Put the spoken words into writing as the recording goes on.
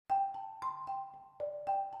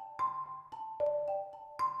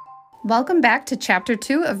Welcome back to Chapter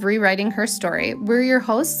 2 of Rewriting Her Story. We're your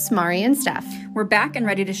hosts, Mari and Steph. We're back and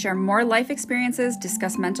ready to share more life experiences,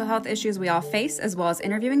 discuss mental health issues we all face, as well as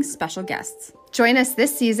interviewing special guests. Join us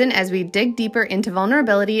this season as we dig deeper into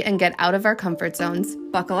vulnerability and get out of our comfort zones.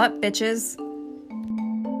 Buckle up, bitches.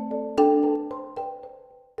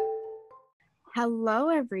 Hello,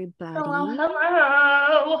 everybody.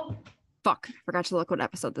 Hello. Fuck, forgot to look what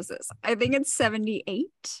episode this is. I think it's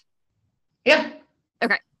 78. Yeah.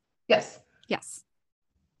 Okay. Yes.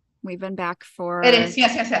 We've been back for It is.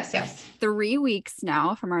 Yes. 3 weeks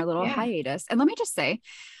now from our little hiatus. And let me just say,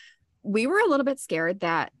 we were a little bit scared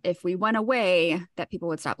that if we went away, that people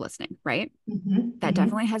would stop listening, right? That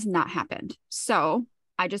definitely has not happened. So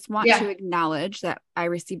I just want to acknowledge that I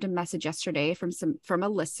received a message yesterday from a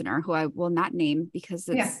listener who I will not name because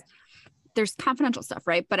there's confidential stuff,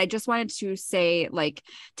 right? But I just wanted to say, like,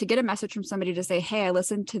 to get a message from somebody to say, hey, I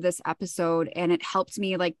listened to this episode and it helped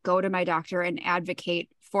me like go to my doctor and advocate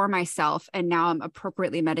for myself. And now I'm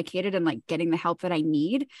appropriately medicated and like getting the help that I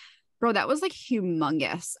need. Bro, that was like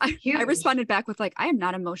humongous. I responded back with like, I am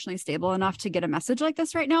not emotionally stable enough to get a message like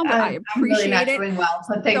this right now, but I appreciate I'm really not it. doing well.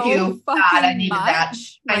 So thank you. God, I needed that.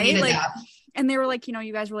 Right? I needed like, that. And they were like, you know,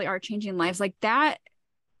 you guys really are changing lives. Like that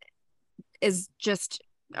is just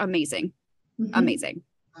amazing. Amazing.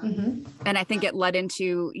 And I think it led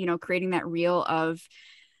into, you know, creating that reel of,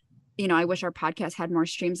 you know, I wish our podcast had more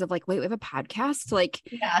streams of like, wait, we have a podcast? Like,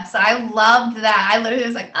 yes, I loved that. I literally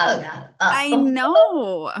was like, oh God. I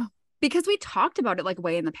know, because we talked about it like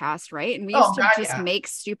way in the past, right? And we used to make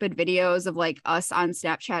stupid videos of like us on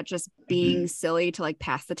Snapchat just being silly to like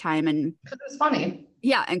pass the time and because it was funny.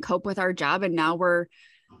 Yeah, and cope with our job. And now we're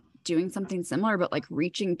doing something similar, but like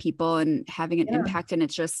reaching people and having an impact. And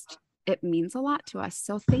it means a lot to us.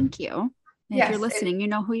 So thank you. And if you're listening, you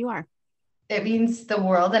know who you are. It means the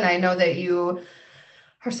world. And I know that you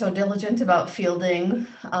are so diligent about fielding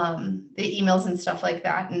the emails and stuff like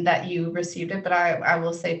that, and that you received it. But I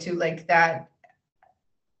will say too, like that,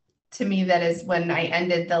 to me, that is when I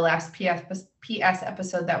ended the last PS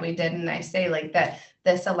episode that we did. And I say like that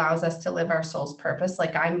this allows us to live our soul's purpose.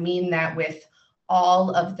 Like I mean that with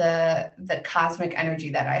all of the cosmic energy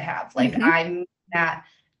that I have. Like I mean that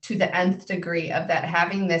to the nth degree of that,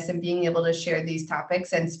 having this and being able to share these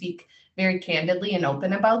topics and speak very candidly and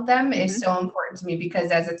open about them is so important to me, because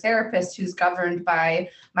as a therapist who's governed by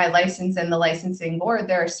my license and the licensing board,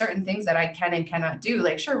 there are certain things that I can and cannot do.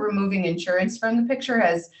 Like sure, removing insurance from the picture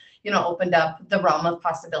has, you know, opened up the realm of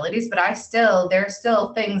possibilities, but there are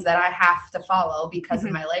still things that I have to follow because of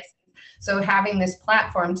my license. So having this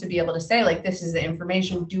platform to be able to say, like, this is the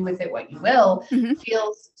information, do with it what you will,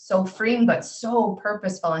 feels so freeing, but so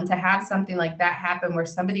purposeful. And to have something like that happen where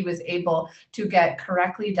somebody was able to get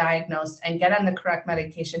correctly diagnosed and get on the correct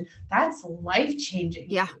medication, that's life-changing.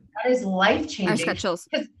 Yeah. That is life-changing. I just got chills.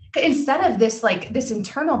 Instead of this, like this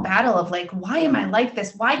internal battle of like, why am I like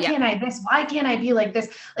this? Why can't I this? Why can't I be like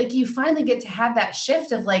this? Like you finally get to have that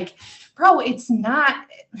shift of like, bro,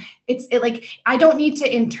 like, I don't need to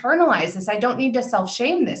internalize this. I don't need to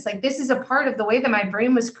self-shame this. Like, this is a part of the way that my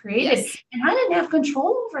brain was created. And I didn't have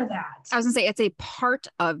control over that. I was gonna say, it's a part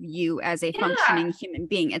of you as a functioning human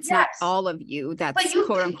being. It's not all of you that's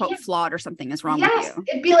quote unquote flawed or something is wrong with you.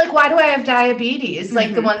 It'd be like, why do I have diabetes?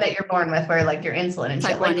 Like the one that you're born with, where like your insulin and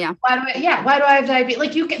Type shit. Like, 1, why do I have diabetes?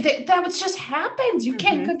 Like that just happens. You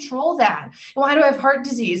can't control that. Why do I have heart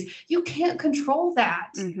disease? You can't control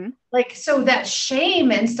that. Like, so that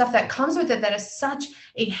shame and stuff that comes with it, that is such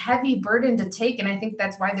a heavy burden to take. And I think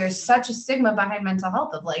that's why there's such a stigma behind mental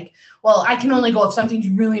health of like, well, I can only go if something's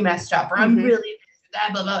really messed up or I'm really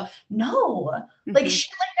blah, blah, blah. No, like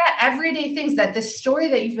shit like that, everyday things, that the story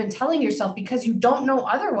that you've been telling yourself because you don't know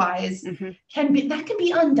otherwise can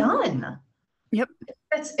be undone. Yep.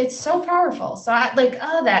 It's so powerful. So I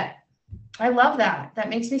love that. That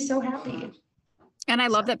makes me so happy. And I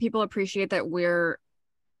love that people appreciate that we're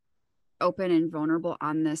open and vulnerable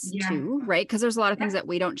on this too, right? Because there's a lot of things that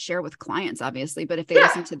we don't share with clients, obviously, but if they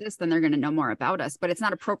listen to this, then they're going to know more about us. But it's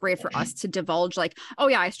not appropriate for us to divulge like, oh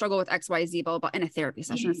yeah, I struggle with XYZ, blah, blah, in a therapy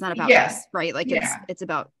session. It's not about us, right? Like it's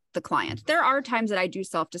about the client. There are times that I do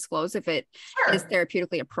self-disclose if it is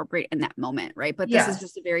therapeutically appropriate in that moment, right? But this is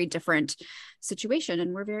just a very different situation,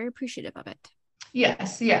 and we're very appreciative of it.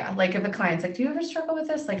 Yes. Yeah. Like if a client's like, do you ever struggle with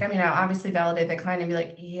this? Like, I mean, I'll obviously validate the client and be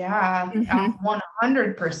like, 100%.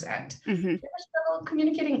 You ever struggle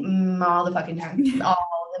communicating all the fucking time,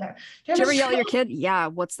 all the there. Did you ever yell at your kid? Yeah.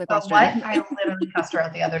 What's the question? What? I literally cussed her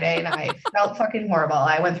out the other day and I felt fucking horrible.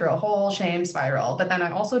 I went through a whole shame spiral, but then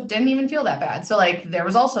I also didn't even feel that bad. So like, there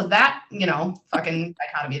was also that, fucking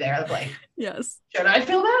dichotomy there of like, yes. Should I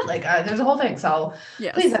feel bad? Like, there's a whole thing. So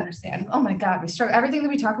please understand. Oh my God, we struggle. Everything that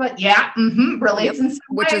we talk about. Yeah. Relates in some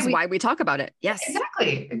which way. is why we talk about it. Yes.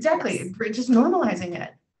 Exactly. Yes. We're just normalizing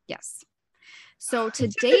it. Yes. So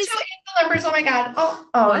today's angel numbers. Oh my God.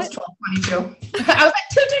 Oh, it's 1222. I was like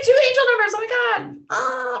 222 angel numbers. Oh my God.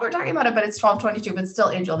 Oh, we're talking about it, but it's 1222, but still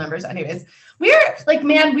angel numbers. Anyways, we're like,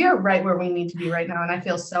 man, we are right where we need to be right now. And I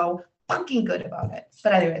feel so fucking good about it.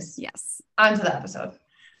 But anyways, yes. On to the episode.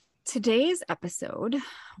 Today's episode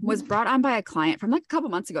was brought on by a client from like a couple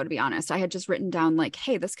months ago, to be honest. I had just written down like,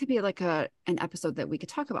 hey, this could be like an episode that we could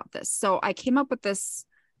talk about this. So I came up with this.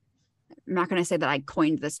 I'm not going to say that I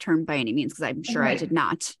coined this term by any means, because I'm sure I did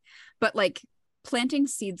not, but like planting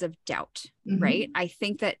seeds of doubt, right? I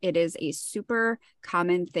think that it is a super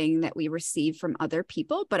common thing that we receive from other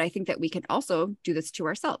people, but I think that we can also do this to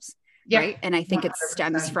ourselves, right? And I think 100%. It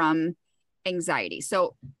stems from anxiety.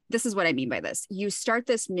 So this is what I mean by this. You start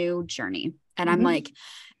this new journey and I'm like,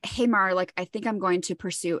 hey, Mar, like, I think I'm going to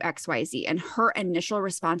pursue XYZ. And her initial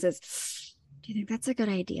response is, do you think that's a good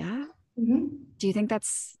idea? Do you think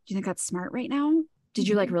that's smart right now? Did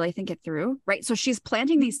you like really think it through? Right. So she's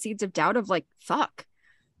planting these seeds of doubt of like, fuck,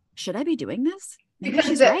 should I be doing this? Maybe because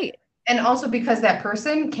she's right. And also because that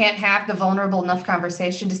person can't have the vulnerable enough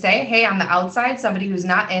conversation to say, hey, on the outside, somebody who's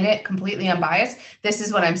not in it, completely unbiased, this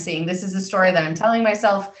is what I'm seeing. This is the story that I'm telling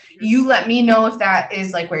myself. You let me know if that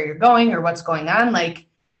is like where you're going or what's going on. Like,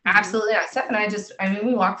 absolutely not. Steph and I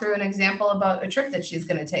we walked through an example about a trip that she's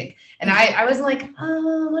going to take. And I was like,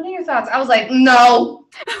 what are your thoughts? I was like, no.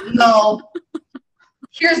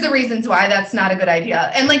 Here's the reasons why that's not a good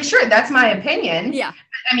idea. And like, sure, that's my opinion. Yeah.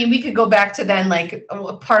 I mean, we could go back to then like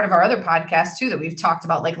a part of our other podcast too, that we've talked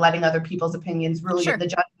about, like letting other people's opinions really get the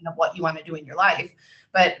judgment of what you want to do in your life.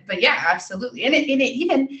 But yeah, absolutely. And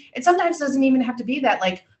it sometimes doesn't even have to be that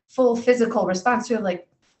like full physical response to like,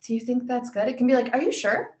 do you think that's good? It can be like, are you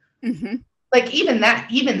sure? Like even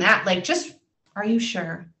that, like, just, are you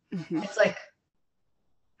sure? It's like,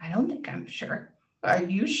 I don't think I'm sure. Are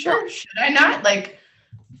you sure? Should I not? Like,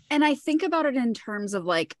 and I think about it in terms of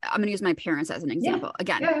like, I'm going to use my parents as an example.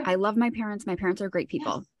 Again, I love my parents. My parents are great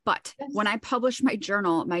people. But when I published my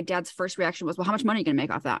journal, my dad's first reaction was, well, how much money are you going to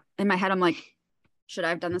make off that? In my head, I'm like, should I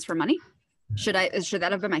have done this for money? Should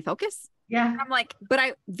that have been my focus? Yeah. I'm like, but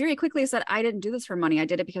I very quickly said, I didn't do this for money. I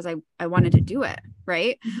did it because I wanted to do it.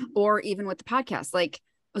 Right. Or even with the podcast, like,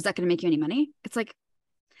 was that going to make you any money? It's like,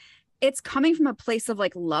 it's coming from a place of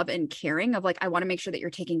like love and caring of like, I want to make sure that you're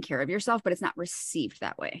taking care of yourself, but it's not received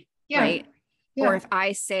that way. Right. Yeah. Or if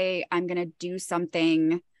I say I'm going to do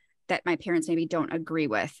something that my parents maybe don't agree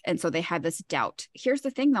with, and so they have this doubt. Here's the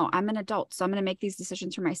thing though, I'm an adult, so I'm going to make these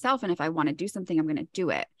decisions for myself. And if I want to do something, I'm going to do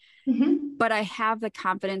it. But I have the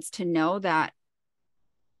confidence to know that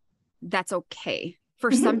that's okay.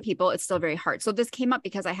 For some people, it's still very hard. So this came up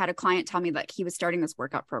because I had a client tell me that he was starting this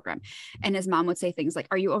workout program and his mom would say things like,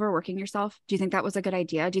 are you overworking yourself? Do you think that was a good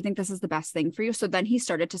idea? Do you think this is the best thing for you? So then he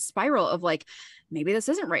started to spiral of like, maybe this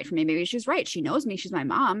isn't right for me. Maybe she's right. She knows me. She's my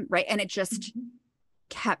mom. Right. And it just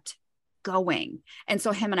kept going. And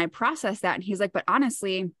so him and I processed that. And he's like, but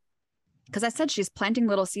honestly, because I said she's planting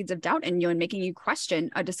little seeds of doubt in you and making you question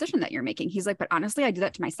a decision that you're making. He's like, but honestly, I do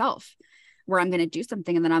that to myself, where I'm going to do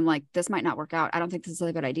something. And then I'm like, this might not work out. I don't think this is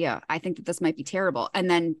a good idea. I think that this might be terrible. And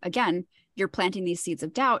then again, you're planting these seeds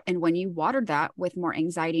of doubt. And when you water that with more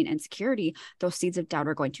anxiety and insecurity, those seeds of doubt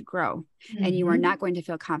are going to grow. And you are not going to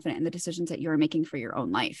feel confident in the decisions that you're making for your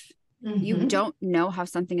own life. You don't know how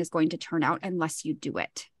something is going to turn out unless you do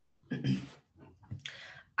it.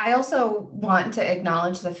 I also want to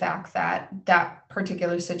acknowledge the fact that that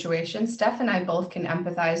particular situation, Steph and I both can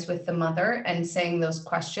empathize with the mother and saying those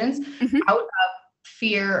questions out of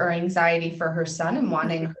fear or anxiety for her son and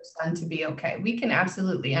wanting her son to be okay. We can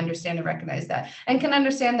absolutely understand and recognize that, and can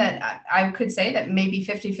understand that I could say that maybe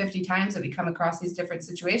 50 times that we come across these different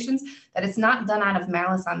situations, that it's not done out of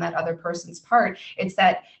malice on that other person's part. It's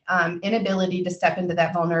that inability to step into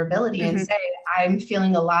that vulnerability and say, I'm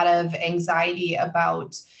feeling a lot of anxiety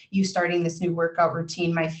about you starting this new workout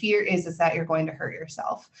routine. My fear is that you're going to hurt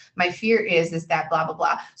yourself. My fear is that blah, blah,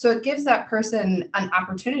 blah. So it gives that person an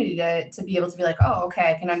opportunity to be able to be like, oh,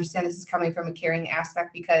 okay, I can understand this is coming from a caring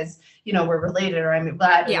aspect because, you know, we're related, or I'm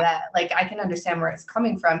blah, blah, blah. Like, I can understand where it's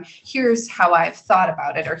coming from. Here's how I've thought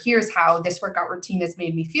about it, or here's how this workout routine has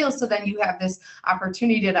made me feel. So then you have this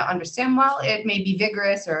opportunity to understand, while it may be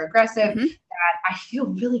vigorous or aggressive, that I feel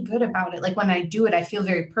really good about it. Like, when I do it, I feel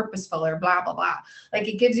very purposeful, or blah, blah, blah. Like,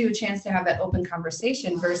 it gives you a chance to have that open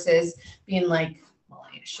conversation versus being like, well,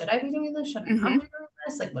 should I be doing this? Should I not be doing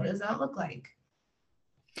this? Like, what does that look like?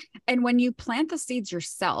 And when you plant the seeds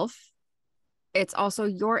yourself, it's also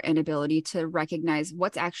your inability to recognize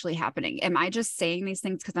what's actually happening. Am I just saying these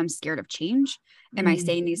things because I'm scared of change? Am I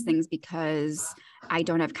saying these things because I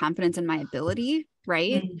don't have confidence in my ability?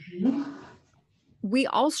 Right? We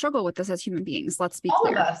all struggle with this as human beings. Let's be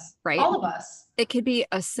clear. All of us, right? All of us. It could be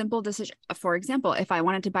a simple decision. For example, if I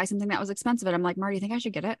wanted to buy something that was expensive and I'm like, Marty, you think I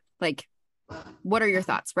should get it? Like, what are your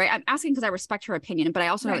thoughts? Right? I'm asking because I respect her opinion, but I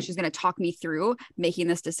also know that she's going to talk me through making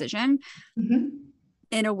this decision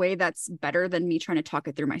in a way that's better than me trying to talk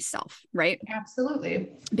it through myself. Right?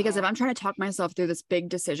 Absolutely. Because if I'm trying to talk myself through this big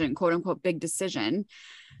decision, quote unquote, big decision,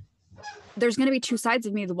 there's going to be two sides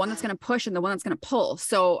of me, the one that's going to push and the one that's going to pull.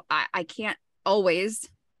 So I can't always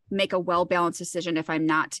make a well-balanced decision if I'm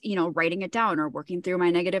not, you know, writing it down or working through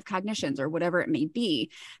my negative cognitions or whatever it may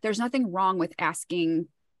be. There's nothing wrong with asking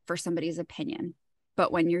for somebody's opinion.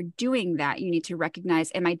 But when you're doing that, you need to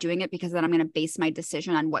recognize, am I doing it because then I'm going to base my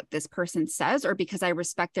decision on what this person says, or because I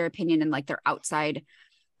respect their opinion and like their outside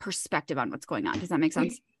perspective on what's going on? Does that make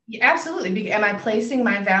sense? Yeah, absolutely. Am I placing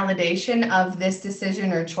my validation of this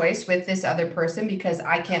decision or choice with this other person because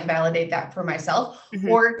I can't validate that for myself?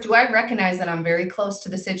 Or do I recognize that I'm very close to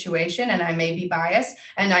the situation and I may be biased,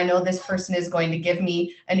 and I know this person is going to give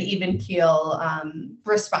me an even keel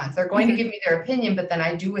response. They're going to give me their opinion, but then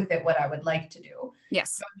I do with it what I would like to do.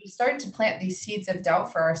 Yes. So we start to plant these seeds of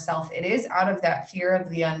doubt for ourselves. It is out of that fear of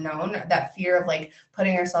the unknown, that fear of like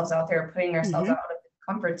putting ourselves out there, putting ourselves out of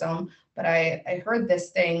the comfort zone. But I heard this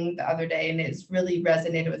thing the other day, and it's really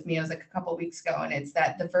resonated with me. It was like a couple of weeks ago, and it's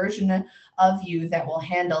that the version of you that will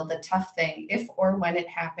handle the tough thing, if or when it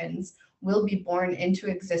happens, will be born into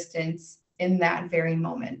existence in that very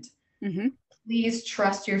moment. Please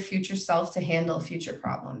trust your future self to handle future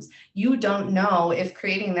problems. You don't know if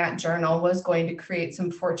creating that journal was going to create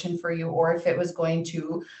some fortune for you, or if it was going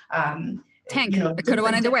to tank. You know, it could have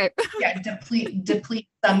went either way. deplete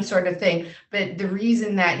some sort of thing. But the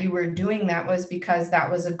reason that you were doing that was because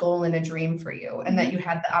that was a goal and a dream for you, and that you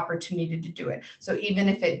had the opportunity to do it. So even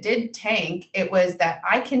if it did tank, it was that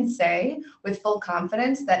I can say with full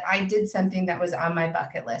confidence that I did something that was on my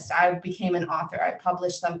bucket list. I became an author. I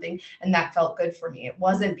published something, and that felt good for me. It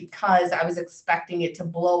wasn't because I was expecting it to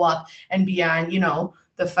blow up and be on, you know,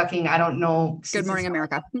 the fucking, I don't know. Good Morning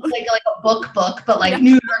America. like a book, but like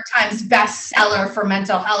New York Times bestseller for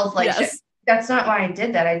mental health. Like that's not why I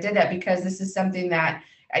did that. I did that because this is something that,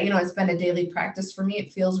 you know, it's been a daily practice for me.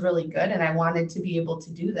 It feels really good. And I wanted to be able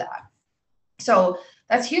to do that. So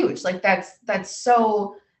that's huge. Like that's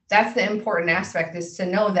the important aspect, is to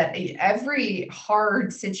know that every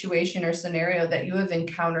hard situation or scenario that you have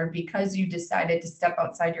encountered because you decided to step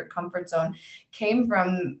outside your comfort zone came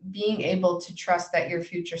from being able to trust that your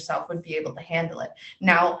future self would be able to handle it.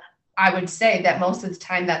 Now, I would say that most of the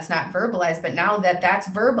time that's not verbalized, but now that that's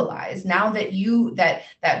verbalized, now that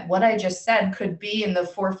that what I just said could be in the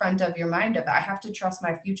forefront of your mind of, I have to trust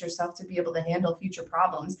my future self to be able to handle future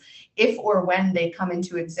problems if or when they come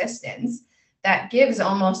into existence. That gives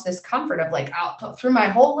almost this comfort of like, through my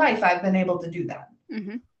whole life, I've been able to do that.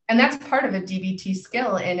 And that's part of a DBT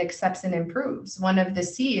skill in Accepts and Improves. One of the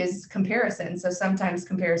C is comparison. So sometimes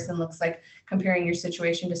comparison looks like comparing your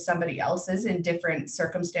situation to somebody else's in different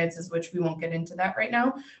circumstances, which we won't get into that right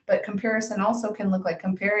now. But comparison also can look like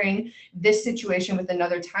comparing this situation with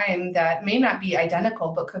another time that may not be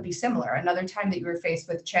identical, but could be similar. Another time that you were faced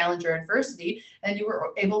with challenge or adversity, and you were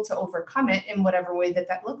able to overcome it in whatever way that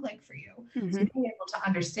looked like for you. So being able to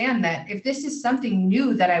understand that if this is something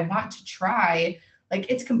new that I want to try, like,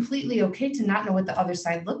 it's completely okay to not know what the other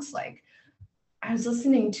side looks like. I was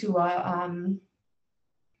listening to I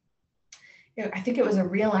think it was a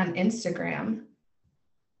reel on Instagram,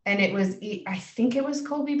 and I think it was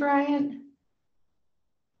Kobe Bryant,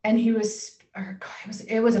 and it was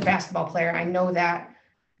a basketball player. I know that.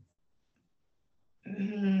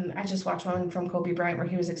 I just watched one from Kobe Bryant where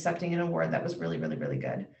he was accepting an award that was really, really, really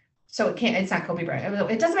good. So it's not Kobe Bryant.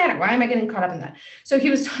 It doesn't matter. Why am I getting caught up in that? So he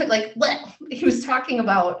was talking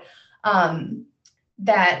about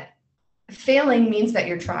that failing means that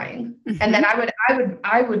you're trying. And then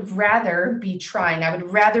I would rather be trying. I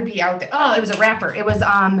would rather be out there. Oh, it was a rapper. It was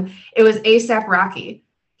A$AP Rocky.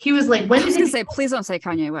 he was like, when I was did gonna it say, please don't say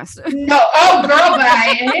Kanye West. No, oh girl,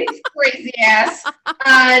 bye. And his crazy ass.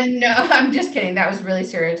 No, I'm just kidding. That was really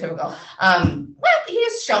stereotypical. Well, he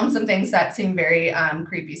has shown some things that seem very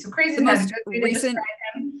creepy. So crazy is not a good way to describe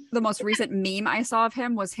him. The most recent meme I saw of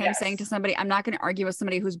him was him saying to somebody, "I'm not going to argue with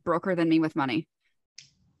somebody who's broker than me with money."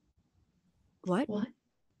 What?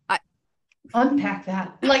 Unpack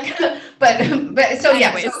that. Like, but so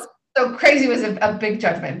Anyways. yeah. So crazy was a big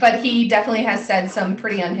judgment, but he definitely has said some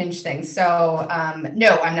pretty unhinged things. So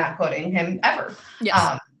no, I'm not quoting him ever.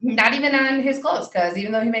 Yes. Not even on his clothes, because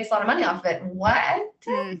even though he makes a lot of money off of it, what?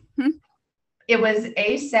 Mm-hmm. It was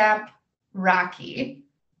ASAP Rocky.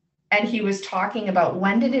 And he was talking about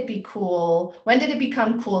when did it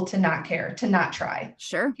become cool to not care, to not try?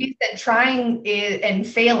 Sure. He said trying and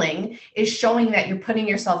failing is showing that you're putting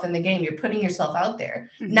yourself in the game. You're putting yourself out there.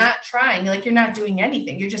 Mm-hmm. Not trying, like you're not doing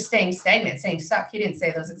anything. You're just staying stagnant, staying stuck. He didn't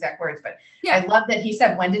say those exact words, but yeah. I love that he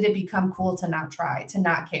said, when did it become cool to not try, to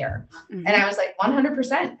not care? Mm-hmm. And I was like,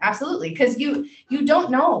 100%, absolutely. Because you don't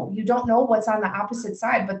know. You don't know what's on the opposite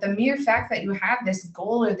side. But the mere fact that you have this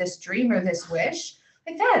goal or this dream or this wish,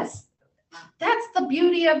 like that's the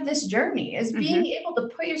beauty of this journey, is being able to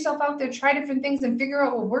put yourself out there, try different things and figure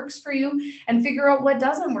out what works for you and figure out what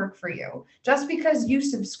doesn't work for you. Just because you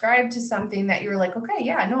subscribe to something that you're like, okay,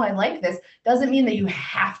 yeah, no, I like this, doesn't mean that you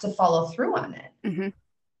have to follow through on it. Mm-hmm.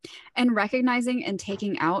 And recognizing and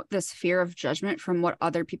taking out this fear of judgment from what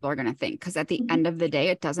other people are going to think. Because at the end of the day,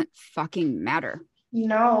 it doesn't fucking matter.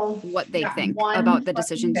 No. What they think about the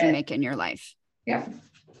decisions you make in your life. Yeah.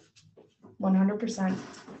 100%.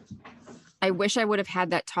 I wish I would have had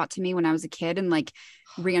that taught to me when I was a kid and like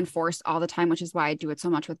reinforced all the time, which is why I do it so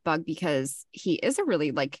much with Bug, because he is a really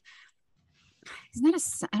he's not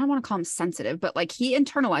I don't want to call him sensitive, but like he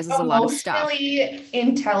internalizes a lot of stuff. Emotionally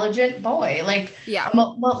intelligent boy. Like, yeah.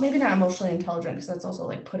 Well, maybe not emotionally intelligent, because that's also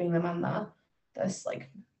like putting them on this like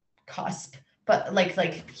cusp, but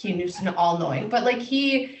like he knew all knowing, but like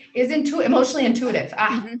he is emotionally intuitive.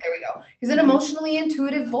 There we go. He's an emotionally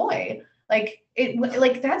intuitive boy.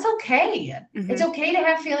 That's okay. It's okay to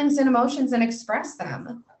have feelings and emotions and express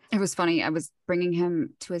them. It was funny. I was bringing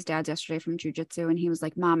him to his dad's yesterday from jujitsu, and he was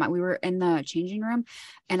like, "Mom, we were in the changing room."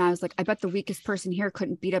 And I was like, "I bet the weakest person here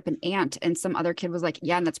couldn't beat up an ant." And some other kid was like,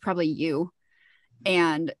 "Yeah, and that's probably you."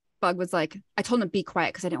 And Bug was like, I told him to be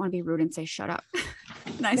quiet because I didn't want to be rude and say, "Shut up."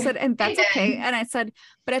 And I said, "And that's okay." And I said,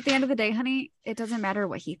 "But at the end of the day, honey, it doesn't matter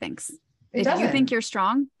what he thinks. If you think you're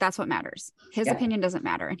strong, that's what matters. His opinion doesn't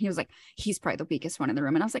matter." And he was like, "He's probably the weakest one in the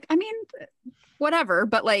room." And I was like, I mean, whatever,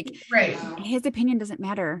 but like, right. His opinion doesn't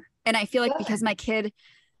matter. And I feel like because my kid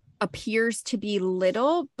appears to be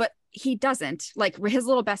little, but he doesn't, like his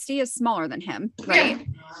little bestie is smaller than him. Right. Yeah.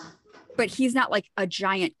 But he's not like a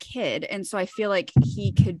giant kid. And so I feel like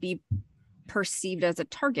he could be perceived as a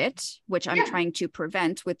target, which I'm trying to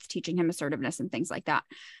prevent with teaching him assertiveness and things like that.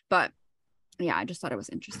 But yeah, I just thought it was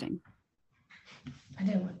interesting. I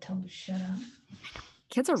didn't want to tell him to shut up.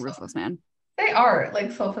 Kids are ruthless, man. They are.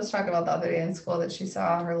 Like Soph was talking about the other day in school that she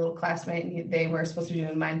saw her little classmate, and they were supposed to be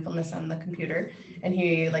doing mindfulness on the computer, and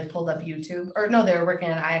he pulled up YouTube, or no, they were working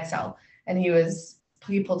on IXL, and he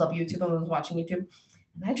pulled up YouTube and was watching YouTube.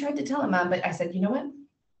 And I tried to tell him, Mom, but I said, you know what?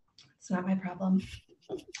 It's not my problem.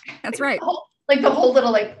 That's right. The whole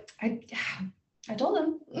little I told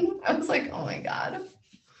him. I was like, oh my God.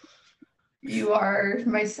 You are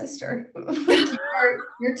my sister.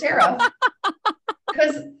 You're Tara.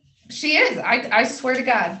 Because she is. I swear to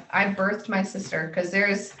God, I birthed my sister. Because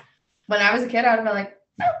when I was a kid, I would have been like,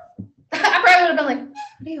 oh. I probably would have been like,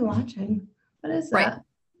 what are you watching? What is that? Right.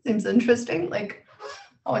 Seems interesting. Like,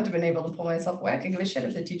 I wouldn't have been able to pull myself away. I could give a shit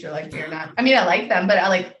if the teacher liked me or not. I mean, I like them, but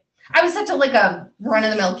I was such a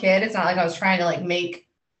run-of-the-mill kid. It's not like I was trying to make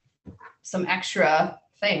some extra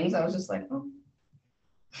things. I was just like, oh.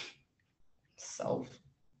 So,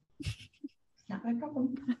 not my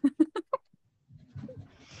problem.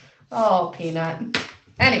 Oh, Peanut.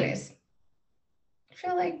 Anyways, I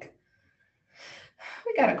feel like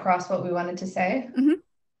we got across what we wanted to say. Mm-hmm.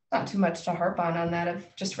 Not too much to harp on that, of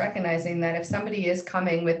just recognizing that if somebody is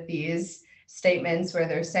coming with these statements where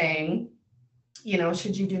they're saying,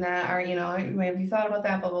 should you do that? Or, have you thought about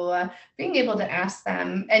that? Blah, blah, blah. Being able to ask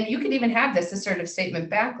them, and you could even have this assertive statement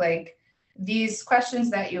back, like, these questions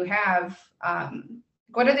that you have,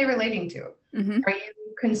 what are they relating to? Mm-hmm. Are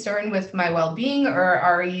you concerned with my well-being, or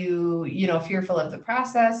are you, fearful of the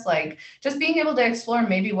process? Like, just being able to explore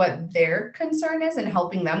maybe what their concern is and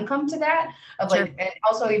helping them come to that Sure. And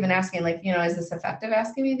also even asking, is this effective,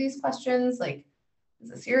 asking me these questions? Like, is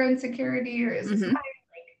this your insecurity, or is this mine?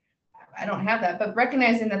 I don't have that. But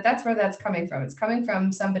recognizing that that's where that's coming from. It's coming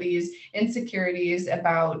from somebody's insecurities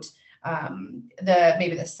about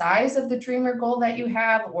maybe the size of the dream or goal that you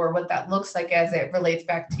have, or what that looks like as it relates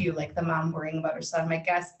back to you, like the mom worrying about her son, my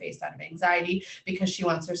guess, based out of anxiety because she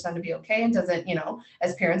wants her son to be okay and doesn't,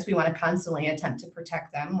 as parents, we want to constantly attempt to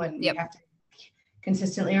protect them when we have to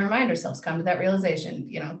consistently remind ourselves, come to that realization,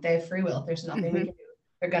 they have free will. There's nothing we can do.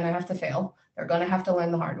 They're going to have to fail. They're going to have to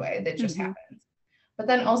learn the hard way. That just happens. But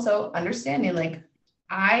then also understanding, like,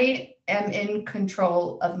 I am in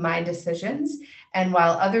control of my decisions. And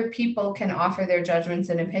while other people can offer their judgments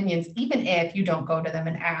and opinions, even if you don't go to them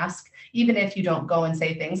and ask, even if you don't go and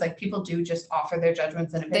say things, like, people do just offer their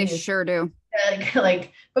judgments and opinions. They sure do.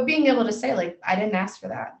 But being able to say, like, I didn't ask for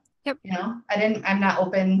that. Yep. I'm not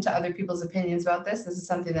open to other people's opinions about this. This is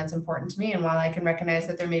something that's important to me. And while I can recognize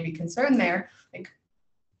that there may be concern there, like,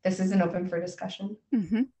 this isn't open for discussion.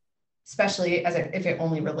 Especially if it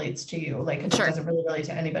only relates to you, like, if it doesn't really relate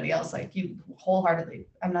to anybody else, like, you wholeheartedly,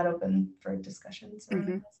 I'm not open for discussions.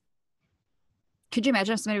 Could you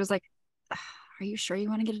imagine if somebody was like, are you sure you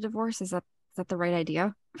want to get a divorce? Is that the right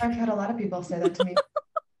idea? I've had a lot of people say that to me.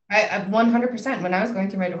 I 100%, when I was going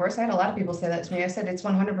through my divorce, I had a lot of people say that to me. I said, it's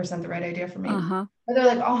 100% the right idea for me. Or they're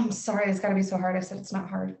like, oh, I'm sorry, it's got to be so hard. I said, it's not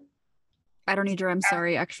hard. I don't need your I'm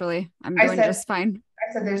sorry, actually. I'm doing just fine.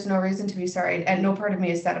 I said, there's no reason to be sorry. And no part of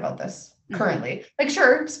me is sad about this currently. Like,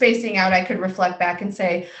 sure, spacing out, I could reflect back and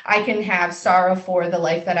say, I can have sorrow for the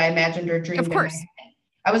life that I imagined or dreamed. Of course.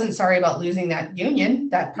 I wasn't sorry about losing that union,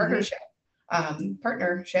 that partnership.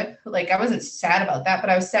 Like, I wasn't sad about that, but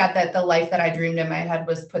I was sad that the life that I dreamed in my head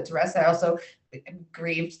was put to rest. I also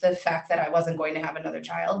grieved the fact that I wasn't going to have another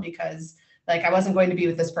child because, like, I wasn't going to be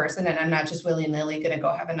with this person, and I'm not just willy-nilly going to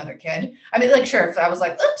go have another kid. I mean, like, sure, if I was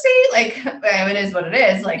like, oopsie, like, it is what it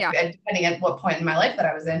is, like, depending on what point in my life that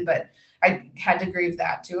I was in, but I had to grieve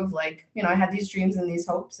that too, of, like, I had these dreams and these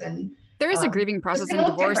hopes, and there is a grieving process in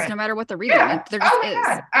divorce, no matter what the reason. There just is.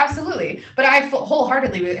 God, absolutely. But I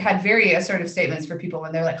wholeheartedly had very assertive statements for people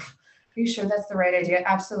when they're like, are you sure that's the right idea?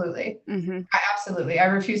 Absolutely. Absolutely. I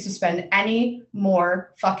refuse to spend any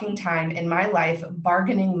more fucking time in my life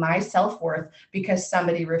bargaining my self-worth because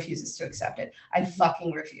somebody refuses to accept it. I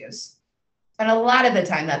fucking refuse. And a lot of the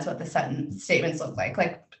time, that's what the statements look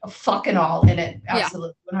like fucking all in it.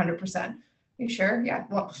 Absolutely. 100%. Are you sure? Yeah.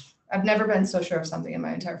 Well, I've never been so sure of something in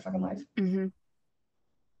my entire fucking life.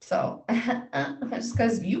 So just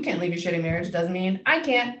because you can't leave your shitty marriage doesn't mean I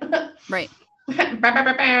can't. Right. And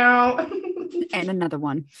another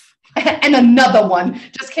one. And another one.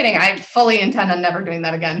 Just kidding. I fully intend on never doing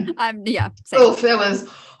that again. Same. Oof, it was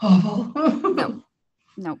awful.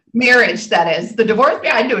 No. Marriage, that is. The divorce,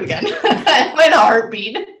 yeah, I'd do it again. In a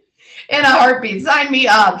heartbeat. Sign me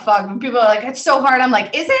up. Fuck. When people are like, it's so hard. I'm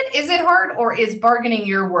like, is it hard, or is bargaining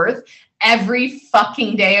your worth every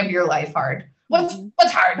fucking day of your life hard? What's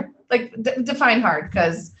hard? Like, define hard,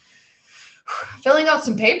 because filling out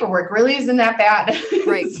some paperwork really isn't that bad.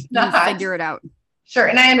 Right. Figure it out. Sure.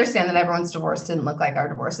 And I understand that everyone's divorce didn't look like our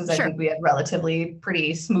divorces. I think we had relatively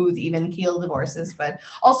pretty smooth, even keeled divorces, but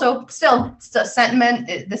also still the sentiment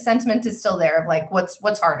is still there of, like,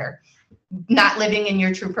 what's harder, not living in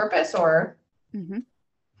your true purpose, or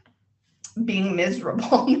being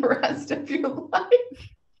miserable the rest of your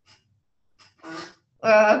life.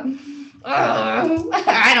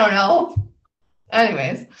 I don't know.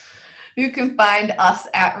 Anyways, you can find us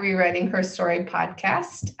at Rewriting Her Story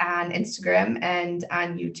Podcast on Instagram and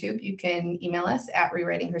on YouTube. You can email us at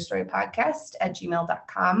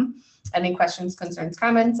rewritingherstorypodcast@gmail.com. Any questions, concerns,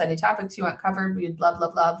 comments, any topics you want covered, we'd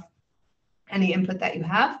love any input that you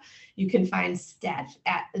have. You can find Steph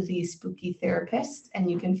at The Spooky Therapist,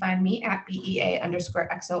 and you can find me at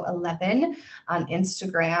BEA_XO11 on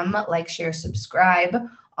Instagram. Like, share, subscribe.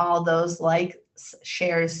 All those likes,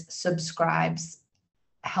 shares, subscribes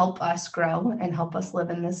help us grow and help us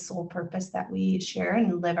live in this soul purpose that we share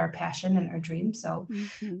and live our passion and our dream. So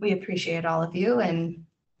we appreciate all of you and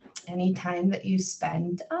any time that you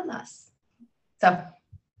spend on us. So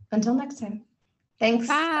until next time, thanks.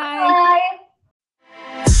 Bye. Bye.